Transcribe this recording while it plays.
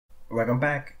Welcome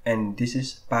back, and this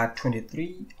is part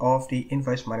 23 of the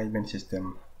Invoice Management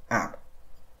System app.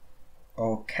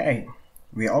 Okay,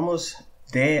 we're almost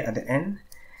there at the end,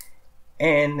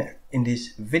 and in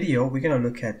this video we're going to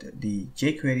look at the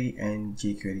jQuery and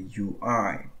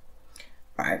jQuery-Ui.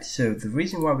 Alright, so the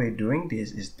reason why we're doing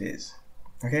this is this.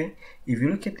 Okay, if you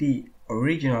look at the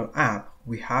original app,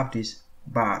 we have this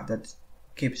bar that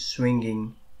keeps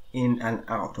swinging in and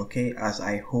out, okay, as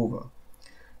I hover.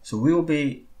 So we will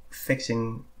be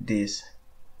fixing this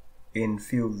in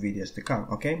few videos to come,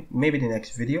 okay, maybe the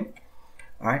next video.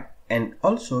 All right, and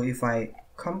also if I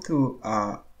come to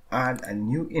add a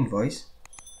new invoice,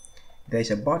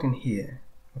 there's a button here.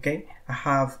 Okay, I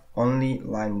have only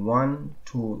line 1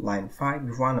 to line 5. If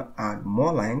you want to add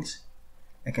more lines,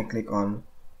 I can click on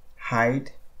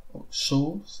hide or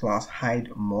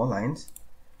show/hide more lines.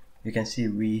 You can see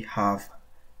we have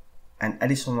an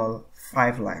additional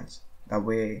 5 lines. That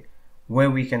way where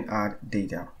we can add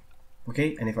data.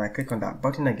 Okay, and if I click on that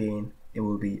button again, it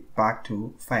will be back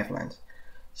to 5 lines.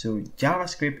 So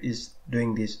JavaScript is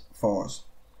doing this for us.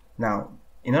 Now,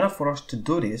 in order for us to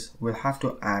do this, we'll have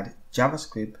to add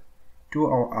JavaScript to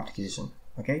our application.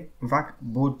 Okay, in fact,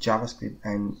 both JavaScript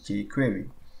and jQuery.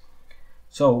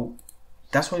 So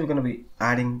that's what we're going to be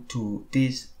adding to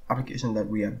this application that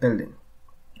we are building.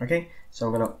 Okay, so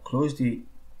I'm going to close the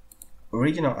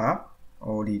original app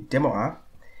or the demo app,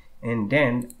 and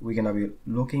then we're gonna be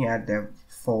looking at the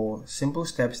 4 simple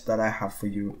steps that I have for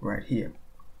you right here.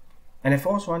 And the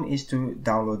first one is to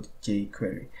download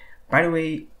jQuery. By the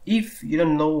way, if you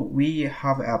don't know, we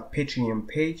have a Patreon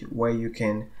page where you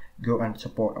can go and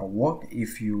support our work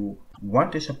if you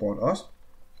want to support us.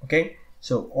 Okay,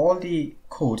 so all the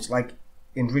codes, like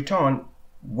in return,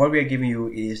 what we are giving you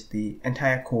is the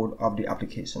entire code of the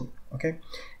application. Okay,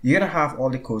 you're gonna have all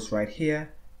the codes right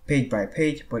here, page by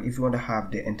page, but if you want to have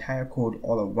the entire code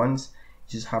all at once,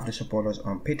 you just have to support us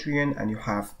on Patreon and you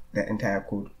have the entire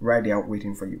code right there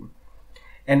waiting for you.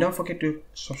 And don't forget to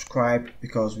subscribe,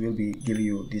 because we'll be giving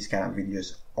you these kind of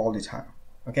videos all the time.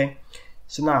 Okay,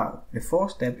 so now the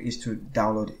first step is to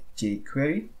download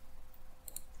jQuery,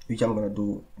 which I'm going to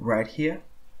do right here.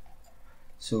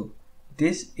 So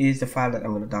this is the file that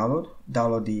I'm going to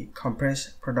download the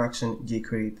compressed production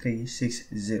jQuery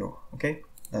 360. Okay,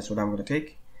 that's what I'm going to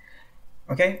take.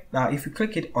 Okay, now if you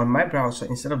click it on my browser,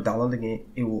 instead of downloading it,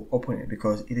 it will open it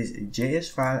because it is a JS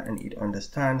file and it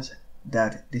understands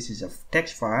that this is a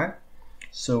text file,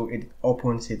 so it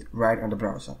opens it right on the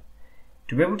browser.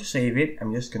 To be able to save it,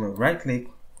 I'm just going to right click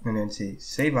and then say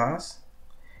save as.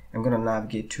 I'm going to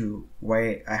navigate to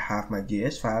where I have my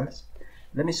JS files.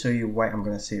 Let me show you why I'm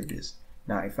going to save this.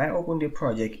 Now if I open the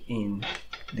project in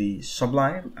the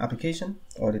Sublime application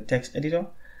or the text editor,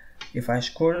 if I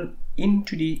scroll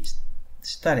into the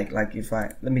static, like if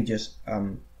I let me just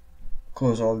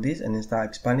close all this and then start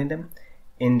expanding them.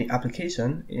 In the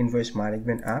application Invoice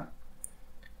Management app,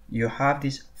 you have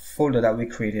this folder that we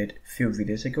created a few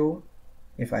videos ago.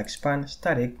 If I expand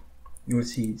static, you will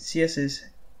see CSS,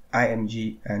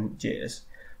 IMG, and JS.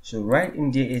 So right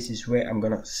in JS is where I'm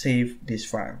gonna save this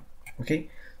file.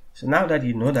 Okay, so now that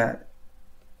you know that,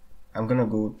 I'm gonna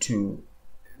go to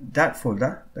that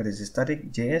folder that is the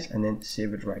static JS and then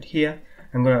save it right here.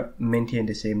 I'm going to maintain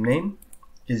the same name.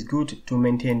 It's good to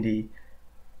maintain the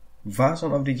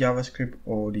version of the JavaScript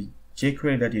or the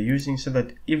jQuery that you're using, so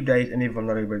that if there is any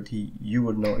vulnerability, you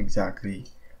will know exactly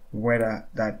whether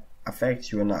that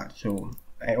affects you or not. So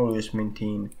I always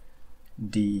maintain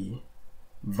the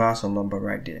version number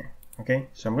right there. Okay,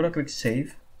 so I'm going to click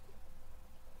save,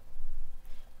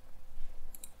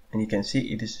 and you can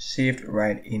see it is saved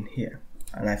right in here.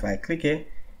 And if I click it,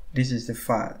 this is the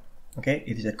file. Okay,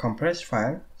 it is a compressed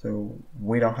file, so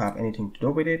we don't have anything to do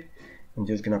with it. I'm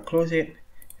just gonna close it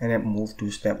and then move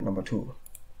to step number 2.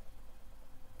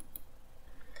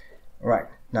 Alright,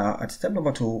 now at step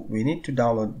number 2, we need to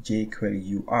download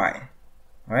jQuery-Ui.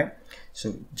 Alright,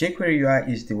 so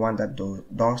jQuery-Ui is the one that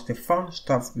does the fun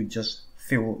stuff with just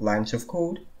few lines of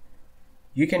code.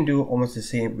 You can do almost the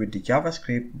same with the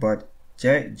JavaScript, but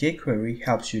jQuery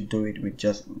helps you do it with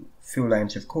just few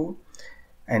lines of code.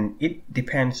 And it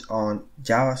depends on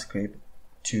JavaScript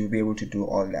to be able to do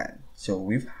all that. So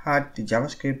we've had the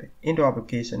JavaScript into our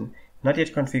application, not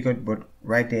yet configured, but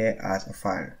right there as a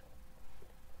file.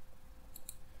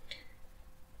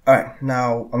 Alright,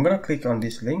 now I'm going to click on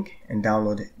this link and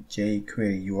download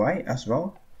jQuery-Ui as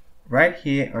well. Right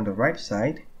here on the right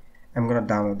side, I'm going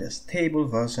to download the stable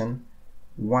version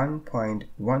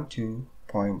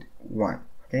 1.12.1.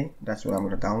 Okay, that's what I'm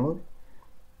going to download.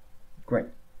 Great.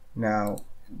 Now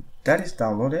that is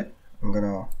downloaded. I'm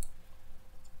gonna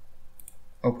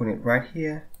open it right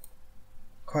here,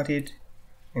 cut it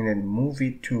and then move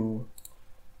it to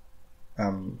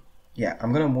yeah,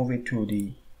 I'm gonna move it to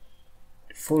the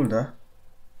folder.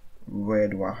 Where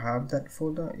do I have that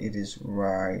folder? It is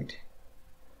right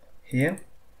here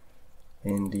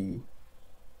in the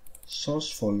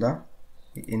source folder,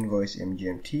 the invoice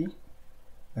mgmt,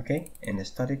 okay, in the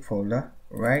static folder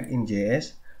right in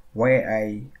JS, where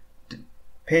I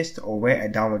paste or where I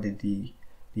downloaded the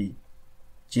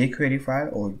jQuery file,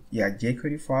 or yeah,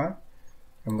 jQuery file.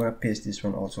 I'm gonna paste this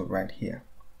one also right here.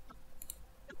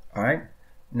 All right,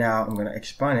 now I'm gonna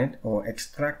expand it or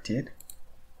extract it,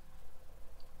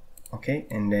 okay,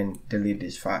 and then delete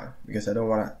this file because I don't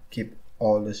want to keep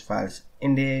all those files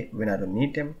in there when I don't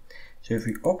need them. So if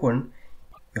we open,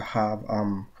 you have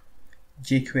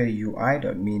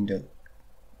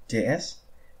jQuery-Ui.min.js,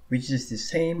 which is the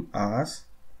same as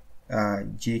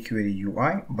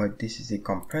jQuery-Ui, but this is a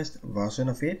compressed version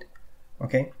of it.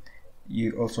 Okay,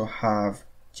 you also have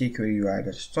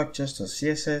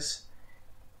jQuery-Ui.structures.css.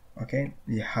 okay,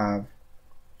 you have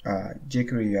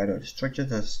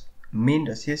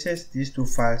jQuery-Ui.structures.min.css. These two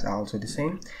files are also the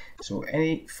same. So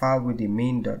any file with the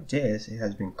min.js, it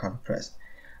has been compressed.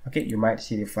 Okay, you might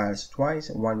see the files twice.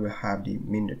 One will have the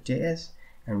min.js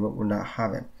and one will not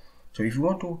have it. So if you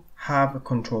want to have a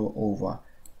control over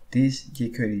this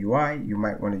jQuery-Ui, you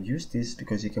might want to use this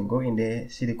because you can go in there,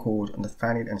 see the code,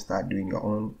 understand it, and start doing your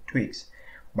own tweaks.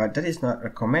 But that is not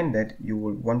recommended. You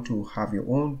will want to have your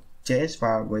own JS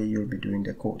file where you'll be doing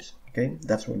the codes. Okay,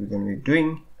 that's what we're going to be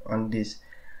doing on these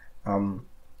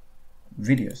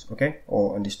videos, okay,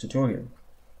 or on this tutorial.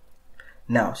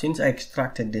 Now, since I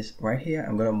extracted this right here,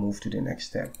 I'm going to move to the next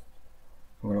step.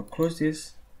 I'm going to close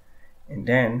this and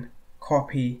then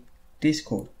copy this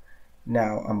code.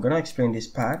 Now, I'm going to explain this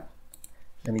part.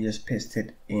 Let me just paste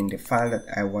it in the file that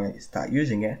I want to start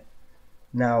using it.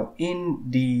 Now, in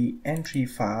the entry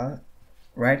file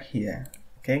right here,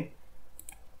 okay,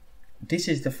 this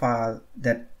is the file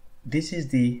that this is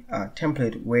the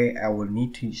template where I will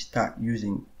need to start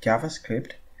using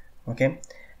JavaScript. Okay,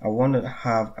 I want to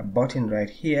have a button right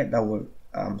here that will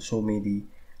show me the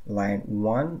line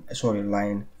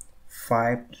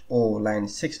 5 or line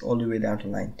 6 all the way down to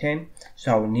line 10.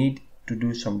 So I will need to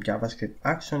do some JavaScript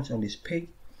actions on this page.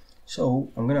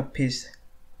 So I'm gonna paste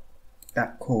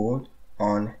that code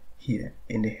on here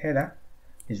in the header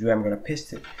is where I'm gonna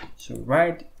paste it. So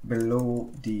right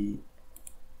below the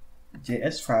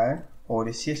JS file or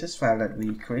the CSS file that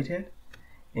we created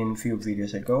in a few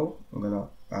videos ago, I'm gonna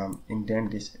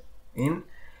indent this in,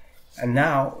 and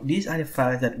now these are the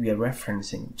files that we are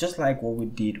referencing, just like what we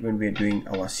did when we were doing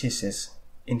our CSS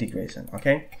integration.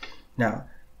 Okay, now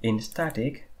in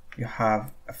static you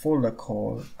have a folder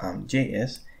called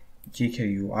JS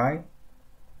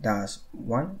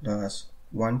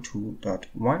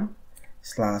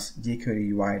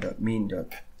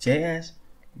jQuery-1.12.1/jQuery-Ui.min.js.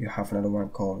 You have another one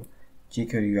called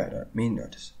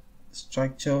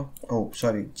jQuery-Ui.min.structure. Oh,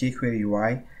 sorry,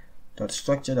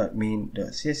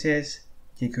 jQuery-Ui.structure.min.css,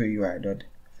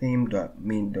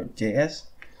 jQuery-Ui.theme.min.js.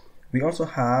 We also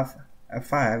have a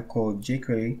file called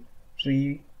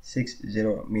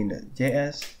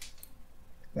jQuery-360.min.js.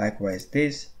 Likewise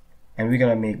this, and we're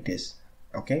gonna make this.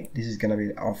 Okay, this is gonna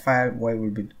be our file where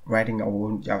we'll be writing our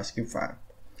own JavaScript file.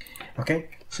 Okay,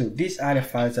 so these are the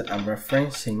files that I'm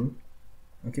referencing.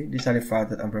 Okay, these are the files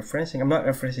that I'm referencing. I'm not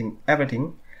referencing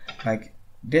everything. Like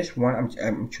this one,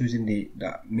 I'm choosing the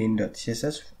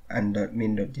min.css and the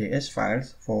min.js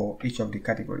files for each of the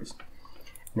categories.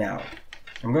 Now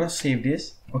I'm gonna save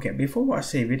this. Okay, before I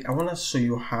save it, I want to show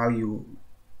you how you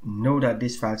know that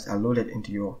these files are loaded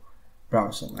into your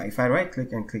browser. Now if I right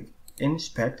click and click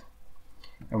inspect,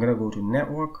 I'm gonna go to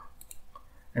network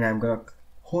and I'm gonna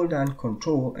hold down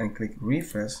control and click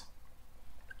refresh.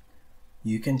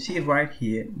 You can see right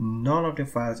here none of the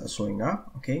files are showing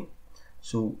up. Okay,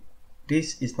 so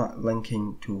this is not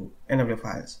linking to any of the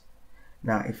files.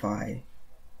 Now if I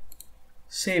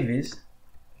save this,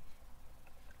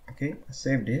 okay, I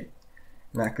saved it,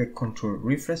 and I click control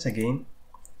refresh again,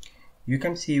 you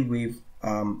can see we've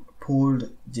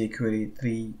pulled jQuery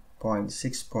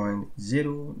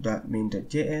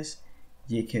 3.6.0.min.js,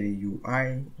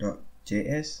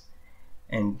 jQuery-Ui.js,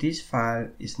 and this file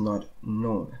is not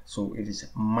known, so it is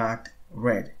marked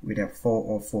red with a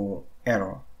 404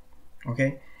 error.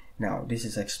 Okay, now this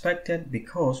is expected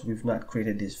because we've not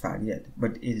created this file yet,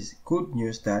 but it is good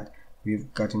news that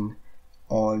we've gotten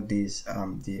all these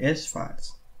JS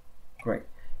files. Great.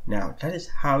 Now that is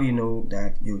how you know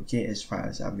that your JS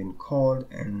files have been called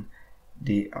and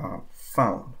they are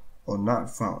found or not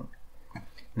found.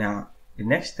 Now the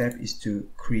next step is to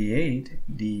create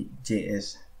the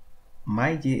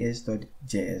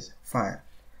Myjs.js file.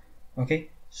 Okay,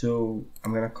 so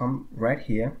I'm gonna come right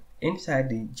here inside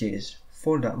the JS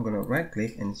folder. I'm gonna right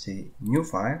click and say new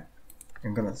file.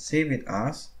 I'm gonna save it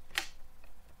as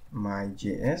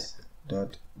myjs.js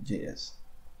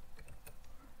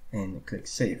and click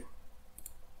save.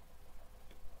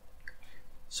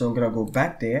 So I'm gonna go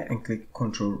back there and click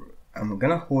control. I'm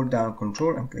gonna hold down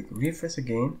control and click refresh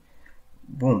again.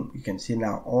 Boom, you can see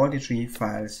now all the 3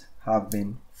 files have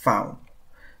been found.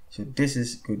 So this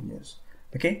is good news.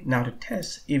 Okay, now to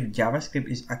test if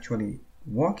JavaScript is actually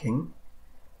working,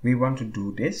 we want to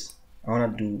do this. I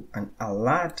want to do an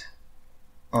alert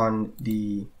on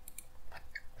the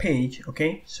page.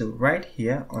 Okay, so right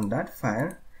here on that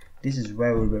file, this is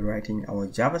where we'll be writing our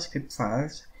JavaScript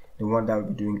files, the one that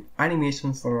will be doing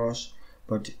animation for us,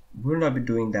 but we'll not be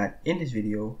doing that in this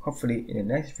video, hopefully in the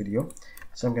next video.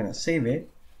 So I'm gonna save it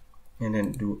and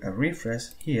then do a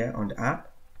refresh here on the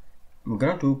app. I'm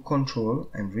gonna do control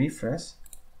and refresh.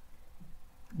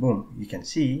 Boom, you can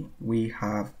see we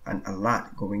have an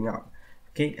alert going up.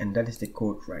 Okay, and that is the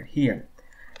code right here.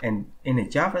 And in a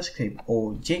JavaScript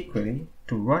or jQuery,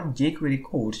 to run jQuery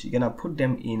codes, you're gonna put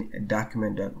them in a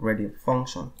document.ready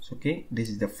function. So, okay, this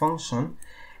is the function,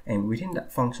 and within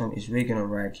that function is where you're gonna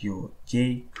write your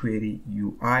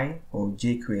Jquery-Ui or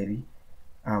jQuery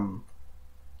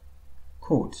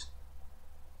codes,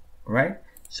 right?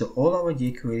 So all our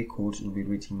jQuery codes will be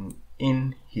written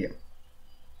in here.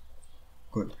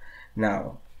 Good.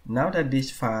 Now that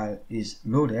this file is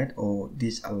loaded or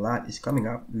this alert is coming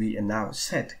up, we are now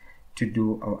set to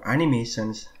do our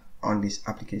animations on this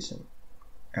application,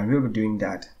 and we'll be doing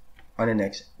that on the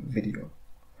next video.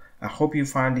 I hope you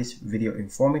found this video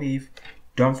informative.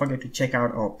 Don't forget to check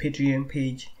out our Patreon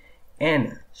page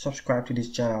and subscribe to this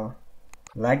channel.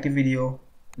 Like the video,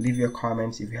 leave your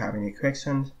comments if you have any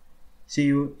questions. See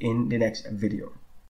you in the next video.